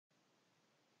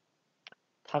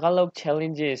Tagalog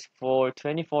challenges for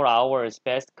 24 hours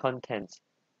best content.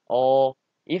 Or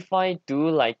if I do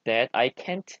like that, I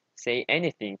can't say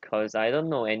anything because I don't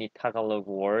know any Tagalog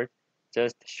word,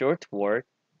 just short word.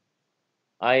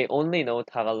 I only know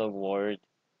Tagalog word.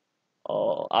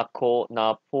 Ako,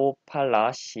 na, po,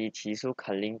 pala, si, jisoo,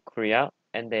 galing Korea,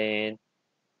 and then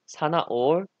sana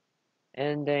all,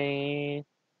 and then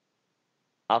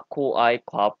ako ay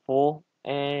과po,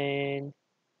 and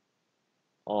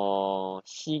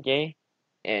시계,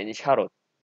 and 샤롯.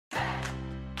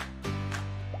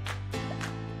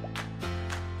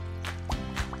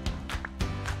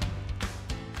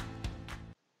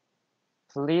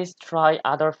 Please try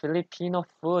other Filipino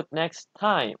food next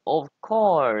time. Of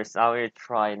course, I will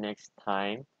try next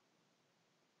time.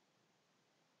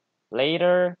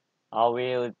 Later, I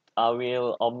will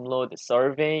upload the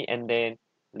survey and then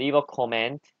leave a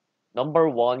comment. Number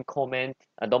one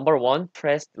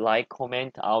pressed like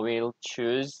comment. I will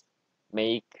choose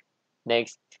make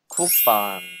next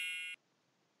cookbang.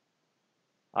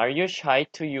 Are you shy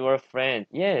to your friend?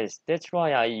 Yes, that's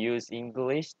why I use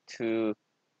English to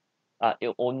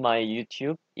on my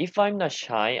YouTube. If I'm not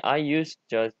shy, I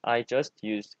just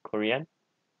use Korean,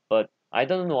 but I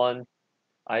don't want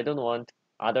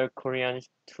other Koreans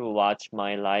to watch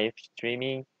my live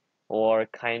streaming or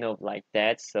kind of like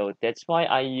that. So that's why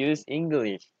I use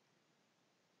English.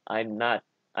 I'm not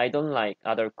I don't like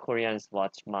other Koreans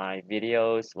watch my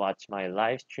videos, watch my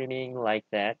live streaming like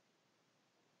that.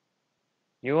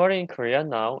 You are in Korea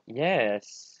now?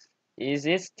 Yes. Is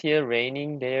it still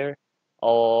raining there?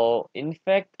 Oh, in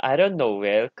fact, I don't know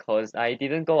well because I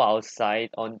didn't go outside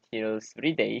until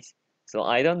 3 days. So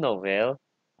I don't know well.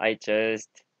 I just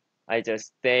I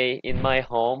just stay in my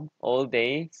home all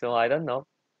day, so I don't know.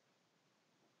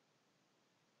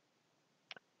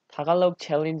 Tagalog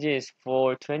challenges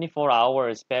for 24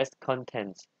 hours best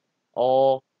content.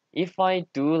 Oh, if I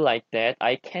do like that,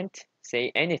 I can't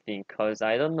say anything because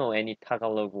I don't know any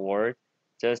Tagalog word,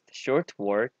 just short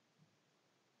word.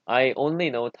 I only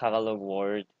know Tagalog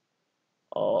word.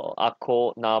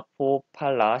 Ako, na, po,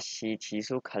 pala, si,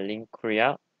 jisoo, galing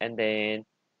Korea, and then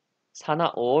sana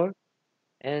all,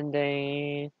 and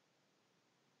then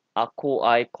ako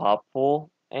ay 과po,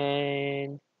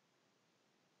 and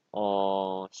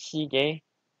시계,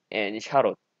 and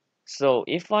샤롯. So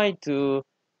if I do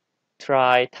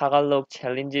try Tagalog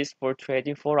challenges for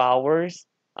 24 hours,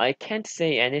 I can't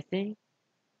say anything.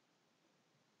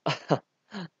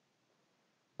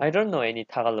 I don't know any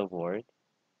Tagalog word,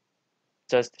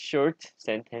 just short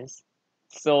sentence.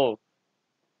 So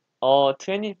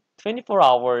 24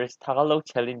 hours Tagalog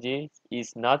challenges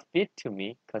is not fit to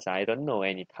me because I don't know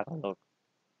any Tagalog.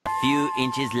 Few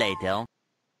inches later.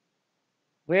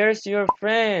 Where's your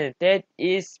friend? That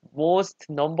is most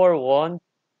number one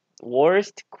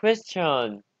worst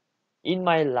question in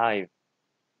my life.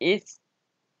 It's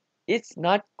it's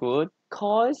not good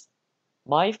cause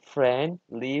my friend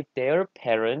leave their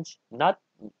parents not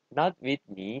with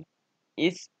me.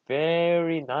 It's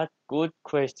very not good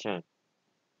question.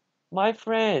 My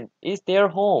friend is their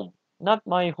home, not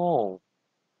my home.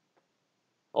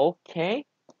 Okay?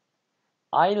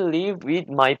 I live with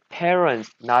my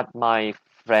parents, not my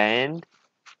friend.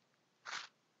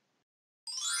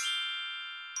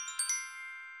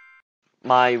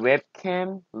 My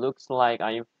webcam looks like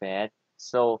I'm fat,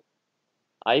 so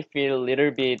I feel a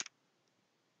little bit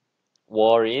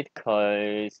worried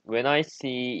because when I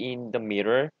see in the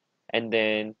mirror and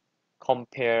then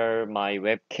compare my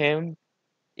webcam,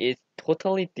 it's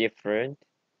totally different.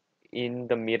 In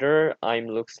the mirror, I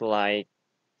looks like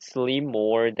slim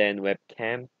more than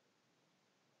webcam.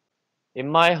 In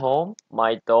my home,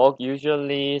 my dog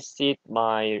usually sit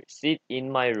in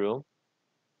my room.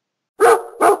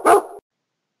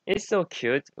 It's so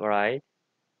cute, right?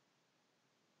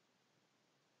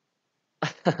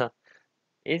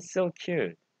 It's so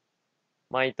cute.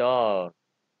 My dog.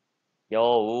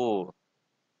 Yo.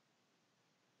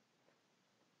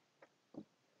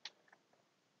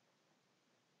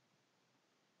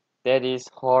 That is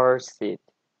her seat.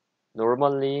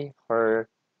 Normally, her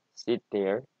sit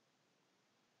there.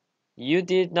 You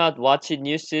did not watch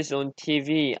news on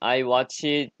TV. I watch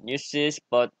news,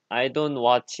 but I don't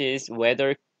watch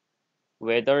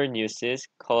weather news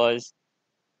cause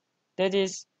that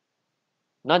is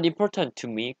not important to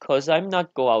me cause I'm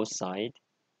not go outside.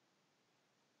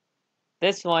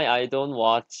 That's why I don't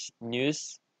watch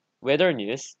weather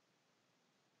news.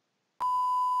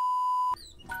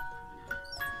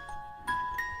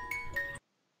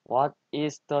 What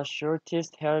is the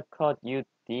shortest haircut you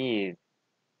did?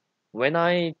 When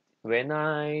I when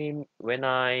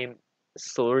I'm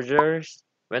soldiers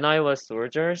when I was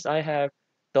soldiers, I have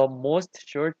The most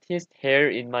shortest hair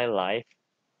in my life.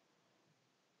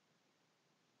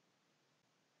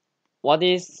 What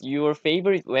is your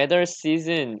favorite weather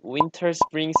season? Winter,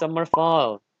 spring, summer,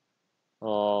 fall?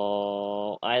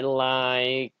 Oh, I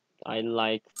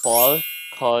like fall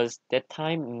cause that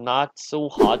time not so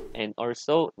hot and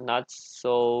also not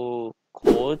so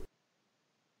cold.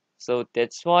 So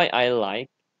that's why I like.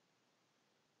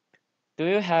 Do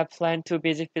you have plan to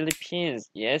visit Philippines?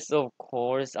 Yes, of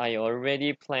course. I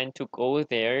already planned to go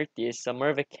there this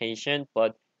summer vacation,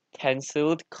 but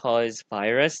canceled cause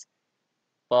virus.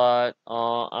 But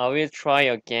I will try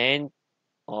again.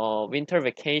 Winter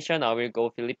vacation, I will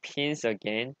go Philippines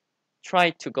again.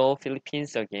 Try to go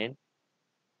Philippines again.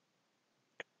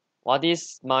 What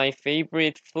is my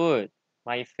favorite food?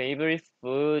 My favorite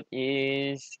food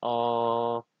is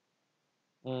mm,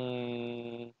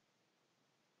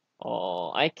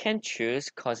 I can choose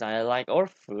cause I like all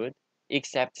food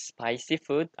except spicy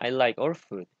food. I like all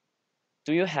food.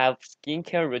 Do you have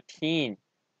skincare routine?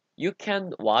 You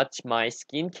can watch my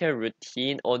skincare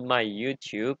routine on my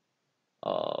YouTube.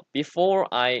 Before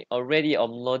I already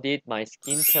uploaded my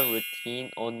skincare routine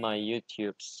on my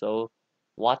YouTube, so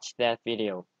watch that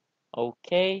video.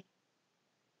 Okay,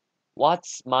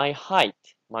 what's my height?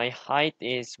 My height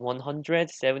is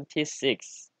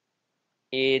 176.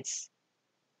 It's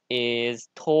is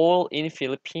tall in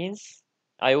Philippines.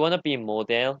 I wanna be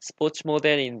model, sports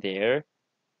model in there,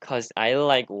 cause I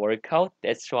like workout.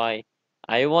 That's why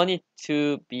I wanted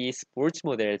to be sports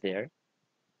model there.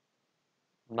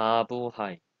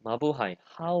 Mabuhay, Mabuhay.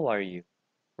 How are you?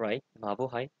 Right,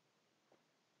 Mabuhay.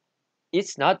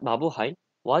 It's not Mabuhay.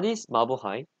 What is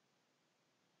Mabuhay?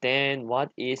 Then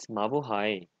what is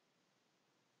Mabuhay?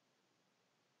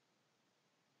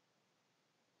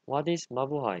 What is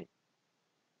Mabuhay?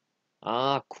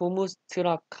 Ah,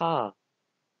 Kumustraka.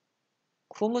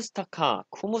 Kumustaka.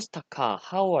 Kumustaka.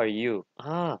 How are you?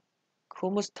 Ah,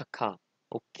 Kumustaka.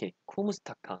 Okay,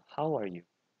 Kumustaka. How are you?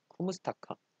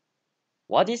 Kumustaka.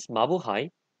 What is Mabuhay?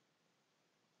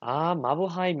 Ah,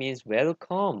 Mabuhay means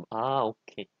welcome. Ah,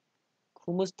 okay.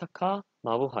 Kumustaka.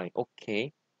 Mabuhay.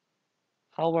 Okay.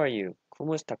 How are you?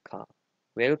 Kumustaka.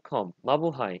 Welcome.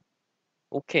 Mabuhay.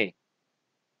 Okay.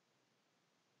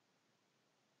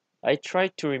 I try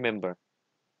to remember.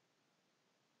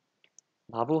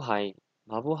 마부하이,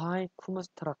 마부하이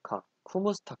쿠무스타라카,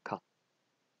 쿠무스타카,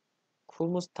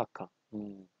 쿠무스타카.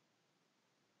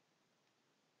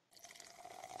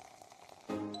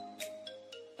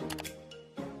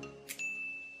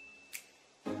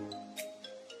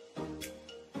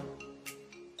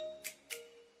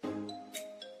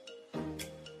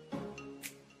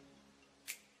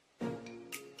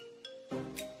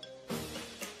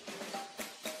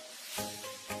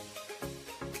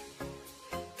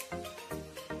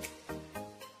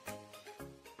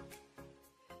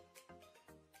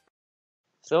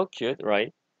 So cute,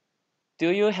 right? Do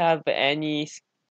you have any